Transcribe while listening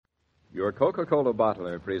Your Coca-Cola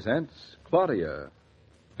bottler presents Claudia,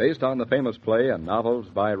 based on the famous play and novels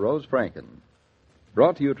by Rose Franken.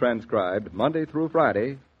 Brought to you transcribed Monday through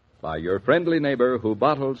Friday by your friendly neighbor who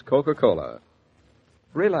bottles Coca-Cola.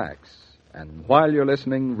 Relax, and while you're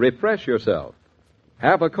listening, refresh yourself.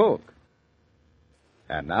 Have a Coke.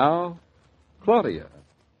 And now, Claudia.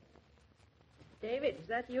 David, is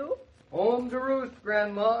that you? Home to roost,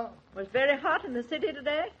 Grandma. Was very hot in the city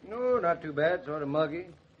today? No, not too bad. Sort of muggy.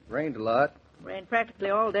 Rained a lot. Rained practically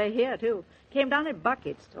all day here, too. Came down in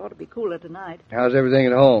buckets. Ought to be cooler tonight. How's everything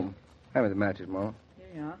at home? How are the matches, Ma? Here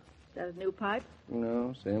you are. Is that a new pipe?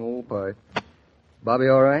 No, same old pipe. Bobby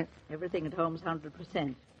all right? Everything at home's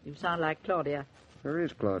 100%. You sound like Claudia. Where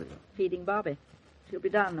is Claudia? Feeding Bobby. She'll be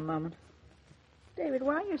down in a moment. David,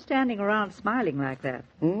 why are you standing around smiling like that?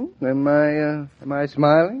 Am I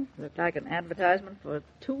smiling? You look like an advertisement for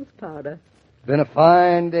tooth powder. Been a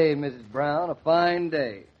fine day, Mrs. Brown, a fine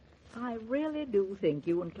day. I really do think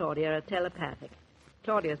you and Claudia are telepathic.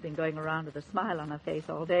 Claudia's been going around with a smile on her face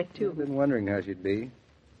all day, too. I've been wondering how she'd be.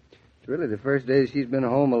 It's really the first day she's been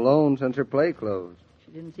home alone since her play closed.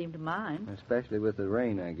 She didn't seem to mind. Especially with the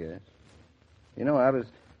rain, I guess. You know, I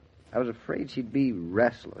was afraid she'd be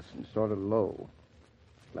restless and sort of low.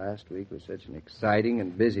 Last week was such an exciting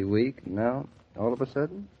and busy week, and now, all of a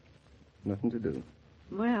sudden, nothing to do.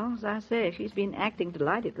 Well, as I say, she's been acting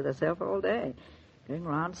delighted with herself all day. Going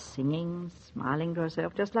around singing, smiling to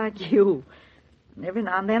herself, just like you. And every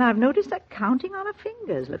now and then I've noticed her counting on her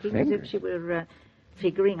fingers, looking as if she were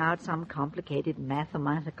figuring out some complicated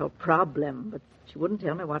mathematical problem, but she wouldn't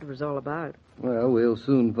tell me what it was all about. Well, we'll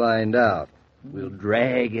soon find out. We'll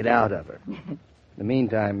drag it out of her. In the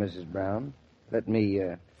meantime, Mrs. Brown, let me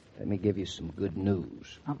give you some good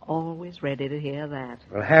news. I'm always ready to hear that.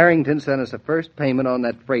 Well, Harrington sent us a first payment on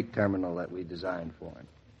that freight terminal that we designed for him.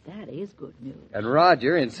 That is good news. And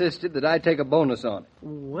Roger insisted that I take a bonus on it.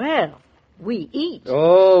 Well, we eat.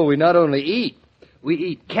 Oh, we not only eat. We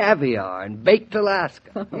eat caviar and baked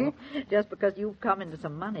Alaska. Just because you've come into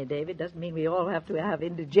some money, David, doesn't mean we all have to have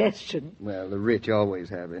indigestion. Well, the rich always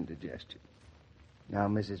have indigestion. Now,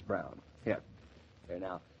 Mrs. Brown, here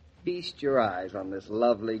now. Feast your eyes on this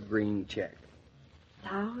lovely green check.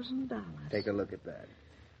 $1,000. Take a look at that.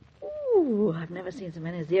 Ooh, I've never seen so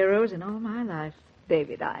many zeros in all my life.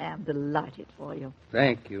 David, I am delighted for you.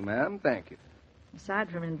 Thank you, ma'am. Thank you. Aside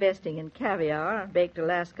from investing in caviar and baked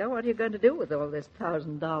Alaska, what are you going to do with all this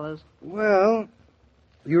 $1,000? Well,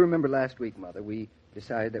 you remember last week, Mother, we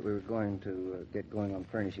decided that we were going to get going on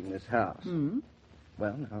furnishing this house. Mm-hmm.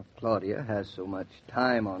 Well, now, Claudia has so much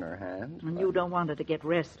time on her hands. And you don't want her to get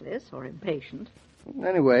restless or impatient.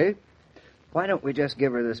 Anyway, why don't we just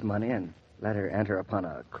give her this money and let her enter upon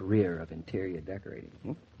a career of interior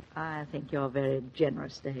decorating? I think you're very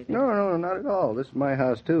generous, David. No, not at all. This is my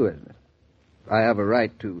house, too, isn't it? I have a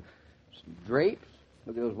right to some drapes.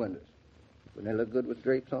 Look at those windows. Wouldn't they look good with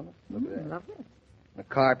drapes on them? Look at that. Lovely. A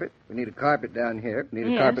carpet. We need a carpet down here. We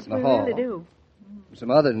need a carpet in the hall. Yes, we really do.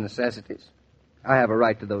 Some other necessities. I have a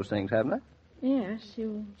right to those things, haven't I? Yes,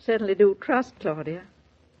 you certainly do trust Claudia.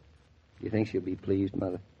 You think she'll be pleased,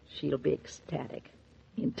 Mother? She'll be ecstatic,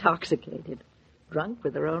 intoxicated, drunk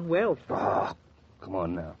with her own wealth. Oh, come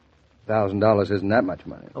on now. $1,000 isn't that much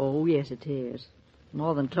money. Oh, yes, it is.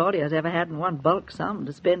 More than Claudia's ever had in one bulk sum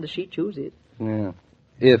to spend as she chooses. Yeah,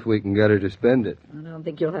 if we can get her to spend it. I don't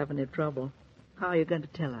think you'll have any trouble. How are you going to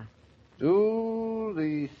tell her? Do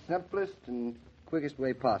the simplest and quickest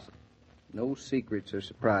way possible. No secrets or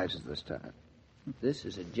surprises this time. This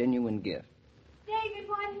is a genuine gift. David,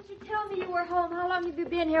 why didn't you tell me you were home? How long have you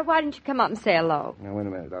been here? Why didn't you come up and say hello? Now, wait a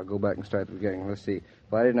minute. I'll go back and start the beginning. Let's see.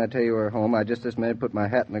 Why didn't I tell you we were home? I just this minute put my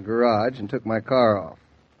hat in the garage and took my car off.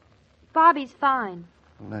 Bobby's fine.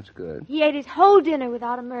 Well, that's good. He ate his whole dinner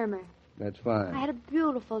without a murmur. That's fine. I had a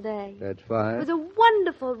beautiful day. That's It fine. was a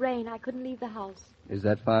wonderful rain. I couldn't leave the house. Is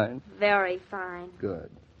that fine? Very fine. Good.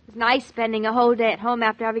 It was nice spending a whole day at home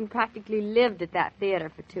after having practically lived at that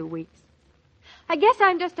theater for 2 weeks. I guess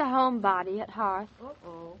I'm just a homebody at hearth.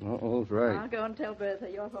 Uh-oh. Uh-oh, that's right. I'll go and tell Bertha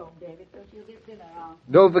you're home, David, so she'll get dinner on.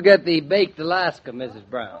 Don't forget the baked Alaska, Mrs.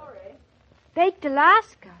 Brown. Sorry. Baked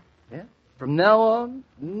Alaska. Yeah? From now on,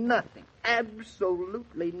 nothing.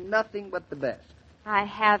 Absolutely nothing but the best. I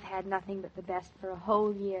have had nothing but the best for a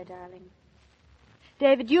whole year, darling.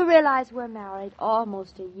 David, you realize we're married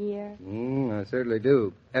almost a year? I certainly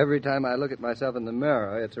do. Every time I look at myself in the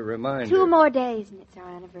mirror, it's a reminder. 2 more days and it's our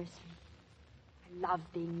anniversary. I love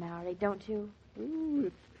being married, don't you?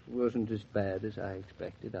 It wasn't as bad as I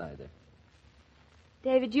expected either.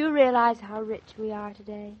 David, you realize how rich we are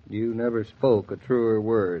today? You never spoke a truer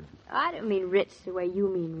word. I don't mean rich the way you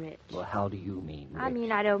mean rich. Well, how do you mean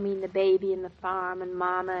rich? I don't mean the baby and the farm and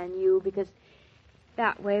Mama and you, because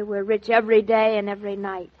that way we're rich every day and every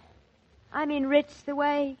night. I mean rich the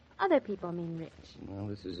way other people mean rich. Well,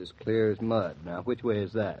 this is as clear as mud. Now, which way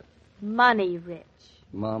is that? Money rich.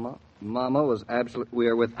 Mama was absolute. We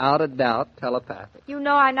are without a doubt telepathic. You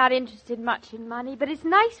know I'm not interested much in money, but it's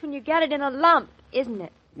nice when you get it in a lump, isn't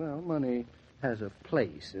it? Well, money has a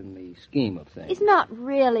place in the scheme of things. It's not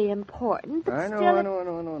really important, but I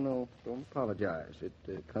know. Don't apologize.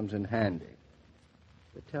 It comes in handy.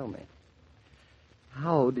 But tell me,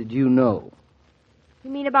 how did you know? You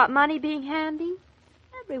mean about money being handy?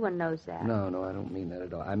 Everyone knows that. No, I don't mean that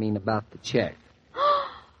at all. I mean about the check.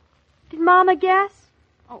 Did Mama guess?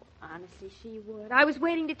 Oh, honestly, she would. I was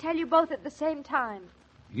waiting to tell you both at the same time.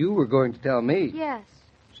 You were going to tell me? Yes.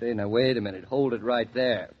 Say, now, wait a minute. Hold it right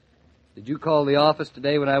there. Did you call the office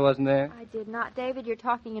today when I wasn't there? I did not, David. You're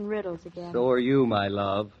talking in riddles again. So are you, my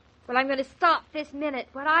love. Well, I'm going to stop this minute.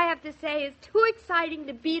 What I have to say is too exciting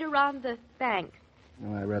to beat around the bank.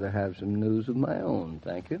 Well, I'd rather have some news of my own,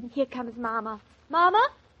 thank you. Here comes Mama. Mama,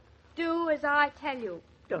 do as I tell you.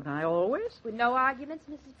 Don't I always? With no arguments,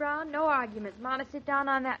 Mrs. Brown, no arguments. Mama, sit down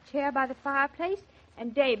on that chair by the fireplace,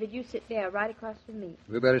 and David, you sit there right across from me.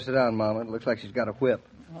 We better sit down, Mama. It looks like she's got a whip.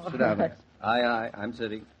 Sit down there. Aye, I'm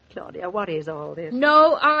sitting. Claudia, what is all this?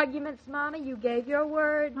 No arguments, Mama. You gave your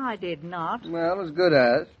word. I did not. Well, as good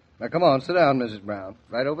as. Now, come on, sit down, Mrs. Brown.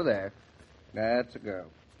 Right over there. That's a girl.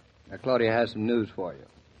 Now, Claudia has some news for you.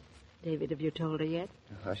 David, have you told her yet?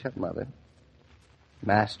 Hush up, Mother.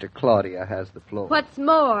 Master Claudia has the floor. What's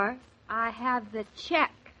more, I have the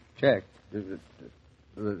check. Check?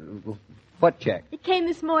 What check? It came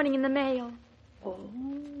this morning in the mail. Oh,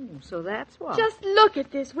 so that's what. Just look at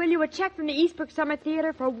this, will you? A check from the Eastbrook Summer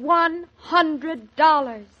Theater for $100.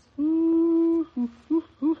 $100.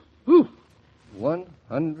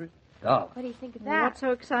 What do you think of that? What's so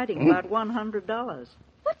exciting about $100?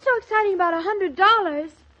 What's so exciting about $100?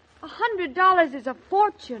 $100 is a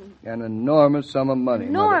fortune. An enormous sum of money,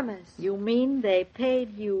 Enormous. Mother. You mean they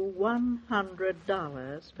paid you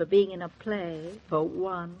 $100 for being in a play for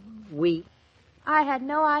 1 week? I had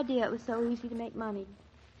no idea it was so easy to make money.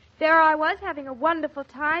 There I was having a wonderful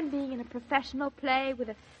time being in a professional play with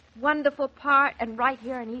a wonderful part and right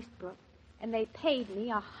here in Eastbrook. And they paid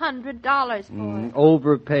me $100 for it.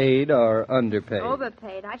 Overpaid or underpaid?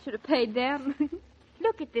 Overpaid. I should have paid them.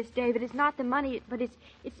 Look at this, David. It's not the money, but it's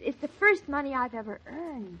the first money I've ever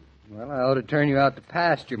earned. Well, I ought to turn you out to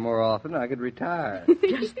pasture more often. I could retire.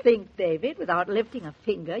 Just think, David, without lifting a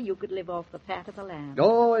finger, you could live off the fat of the land.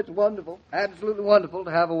 Oh, it's wonderful. Absolutely wonderful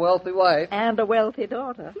to have a wealthy wife. And a wealthy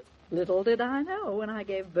daughter. Little did I know when I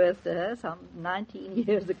gave birth to her some 19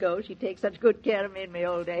 years ago, she'd take such good care of me in my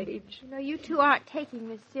old age. You know, you two aren't taking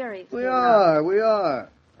this seriously. We are.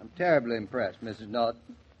 I'm terribly impressed, Mrs. Naughton.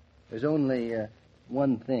 There's only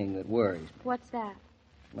one thing that worries me. What's that?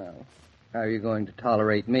 Well, how are you going to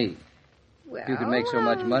tolerate me? Well, If you can make so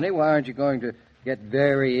much money, why aren't you going to get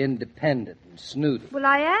very independent and snooty? Well,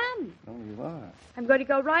 I am. Oh, you are. I'm going to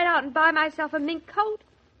go right out and buy myself a mink coat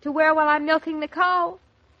to wear while I'm milking the cow,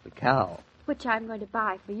 The cow. which I'm going to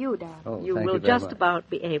buy for you, darling. Oh, You thank will you very just much. about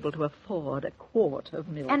be able to afford a quart of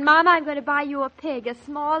milk. And, Mama, I'm going to buy you a pig, a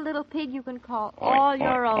small little pig you can call all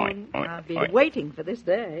your own. I've been waiting for this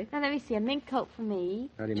day. Now, let me see, a mink coat for me.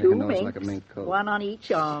 How do you make 2 a nose minks, like a mink coat? one on each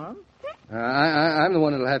arm. I'm the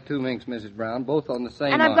one that'll have 2 minks, Mrs. Brown, both on the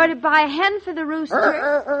same And I'm arm. going to buy a hen for the rooster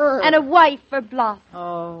and a wife for Bluff.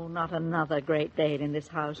 Oh, not another great day in this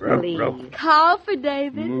house, Ruff, please. ruff. Cow for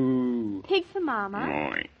David. Moo. Pig for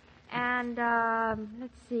Mama. And,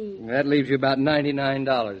 let's see. That leaves you about $99,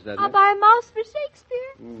 doesn't I'll it? buy a mouse for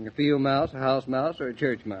Shakespeare. A field mouse, a house mouse, or a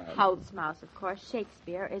church mouse? House mouse, of course.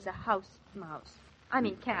 Shakespeare is a house mouse. I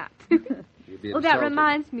mean cat. You'd be Oh, that insulted.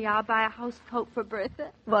 reminds me. I'll buy a house coat for Bertha.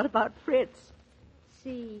 What about Fritz?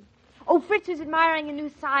 See. Oh, Fritz is admiring a new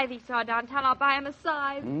scythe he saw downtown. I'll buy him a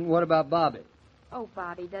scythe. What about Bobby? Oh,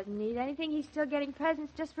 Bobby doesn't need anything. He's still getting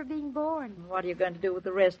presents just for being born. What are you going to do with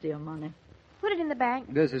the rest of your money? Put it in the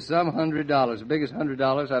bank. This is some $100, the biggest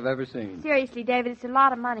 $100 I've ever seen. Seriously, David, it's a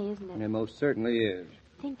lot of money, isn't it? It most certainly is.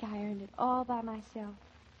 I think I earned it all by myself.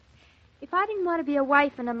 If I didn't want to be a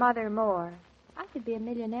wife and a mother more, I could be a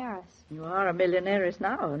millionairess. You are a millionairess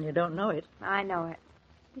now, and you don't know it. I know it.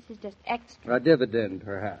 This is just extra. A dividend,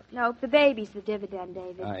 perhaps. No, the baby's the dividend,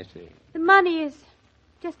 David. I see. The money is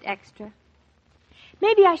just extra.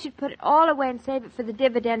 Maybe I should put it all away and save it for the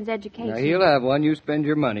dividend's education. Now, he'll have one. You spend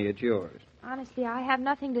your money. It's yours. Honestly, I have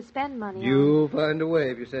nothing to spend money on. You'll find a way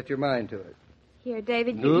if you set your mind to it. Here,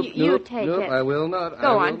 David, Nope, you nope, take nope, it. I will not.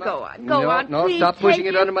 Go I on, will not. go on, go no, on. No, Please stop pushing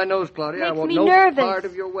take it under my nose, Claudia. I Makes want me no nervous. part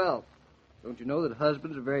of your wealth. Don't you know that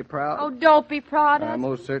husbands are very proud? Oh, don't be proud I of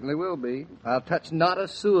most certainly will be. I'll touch not a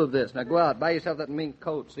sou of this. Now go out, buy yourself that mink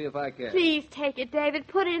coat, see if I can. Please take it, David.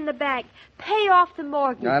 Put it in the bank. Pay off the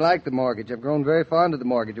mortgage. I like the mortgage. I've grown very fond of the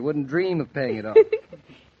mortgage. I wouldn't dream of paying it off.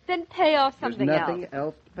 Then pay off something There's nothing else.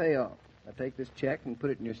 else to pay off. Now take this check and put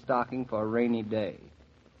it in your stocking for a rainy day.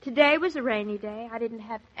 Today was a rainy day. I didn't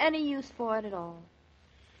have any use for it at all.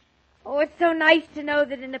 Oh, it's so nice to know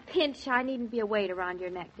that in a pinch I needn't be a weight around your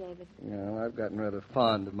neck, David. Well, I've gotten rather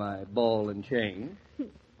fond of my ball and chain.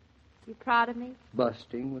 You proud of me?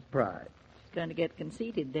 Busting with pride. He's going to get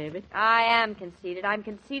conceited, David. I am conceited. I'm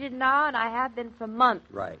conceited now, and I have been for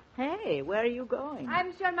months. Right. Hey, where are you going?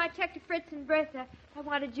 I'm showing my check to Fritz and Bertha. I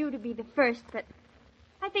wanted you to be the first, but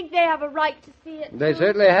I think they have a right to see it. They too.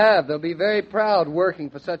 certainly have. They'll be very proud working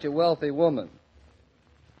for such a wealthy woman.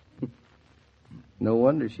 No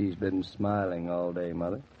wonder she's been smiling all day,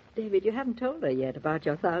 Mother. David, you haven't told her yet about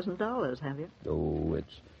your $1,000, have you? Oh,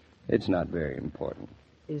 it's not very important.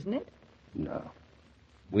 Isn't it? No.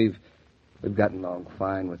 We've gotten along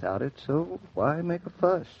fine without it, so why make a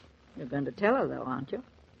fuss? You're going to tell her, though, aren't you?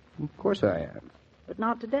 Of course I am. But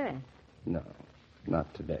not today. No,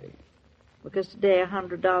 not today. Because today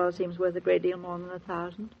 $100 seems worth a great deal more than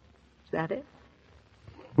 1,000. Is that it?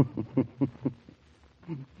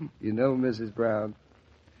 You know, Mrs. Brown,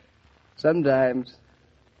 sometimes,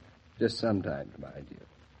 just sometimes, mind you,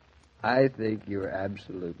 I think you're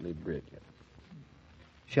absolutely brilliant.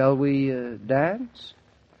 Shall we dance?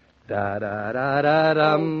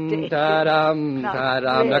 Da-da-da-da-dum, da-dum,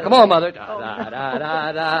 da-dum. Now, come on, Mother.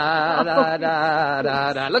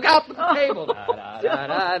 Da-da-da-da-da-da-da-da. Look out for the table.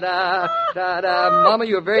 Da-da-da-da-da-da. Mama,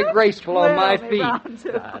 you're very graceful on my feet.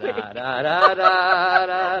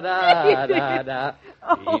 Da-da-da-da-da-da-da-da.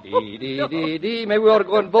 Dee-dee-dee-dee-dee. Maybe we ought to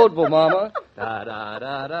go in vaudeville, Mama.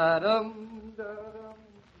 Da-da-da-da-dum, da-dum.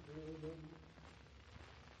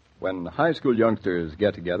 When high school youngsters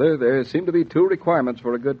get together, there seem to be two requirements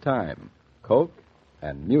for a good time: Coke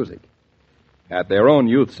and music. At their own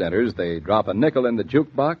youth centers, they drop a nickel in the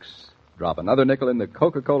jukebox, drop another nickel in the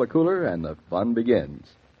Coca-Cola cooler, and the fun begins.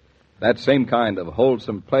 That same kind of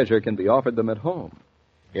wholesome pleasure can be offered them at home.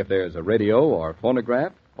 If there's a radio or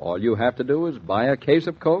phonograph, all you have to do is buy a case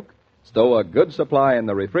of Coke, stow a good supply in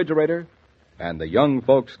the refrigerator, and the young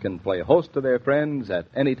folks can play host to their friends at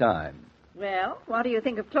any time. Well, what do you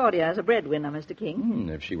think of Claudia as a breadwinner, Mr. King?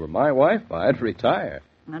 If she were my wife, I'd retire.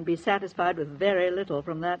 And be satisfied with very little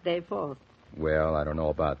from that day forth. Well, I don't know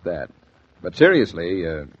about that. But seriously,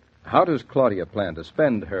 how does Claudia plan to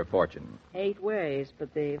spend her fortune? 8 ways,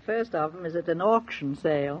 but the first of them is at an auction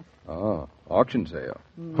sale. Oh, auction sale.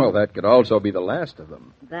 Well, that could also be the last of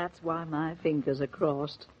them. That's why my fingers are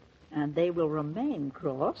crossed. And they will remain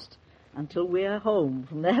crossed until we're home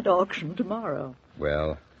from that auction tomorrow.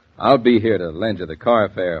 Well, I'll be here to lend you the car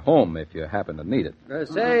fare home if you happen to need it.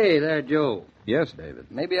 Say there, Joe. Yes,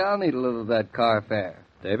 David. Maybe I'll need a little of that car fare.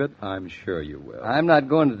 David, I'm sure you will. I'm not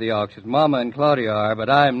going to the auctions. Mama and Claudia are,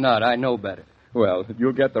 but I'm not. I know better. Well,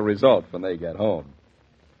 you'll get the result when they get home.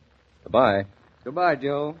 Goodbye. Goodbye,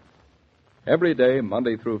 Joe. Every day,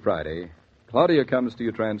 Monday through Friday, Claudia comes to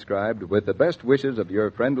you transcribed with the best wishes of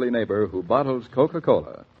your friendly neighbor who bottles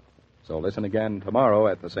Coca-Cola. So listen again tomorrow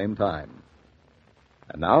at the same time.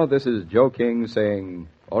 And now this is Joe King saying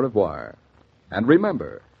au revoir. And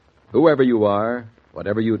remember, whoever you are,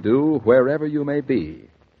 whatever you do, wherever you may be,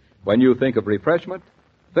 when you think of refreshment,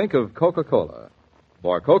 think of Coca-Cola.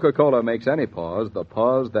 For Coca-Cola makes any pause the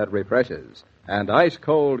pause that refreshes. And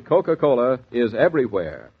ice-cold Coca-Cola is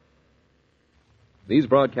everywhere. These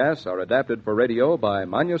broadcasts are adapted for radio by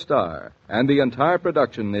Manya Starr, and the entire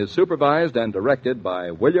production is supervised and directed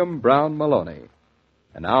by William Brown Maloney.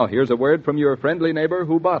 And now here's a word from your friendly neighbor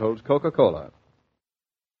who bottles Coca-Cola.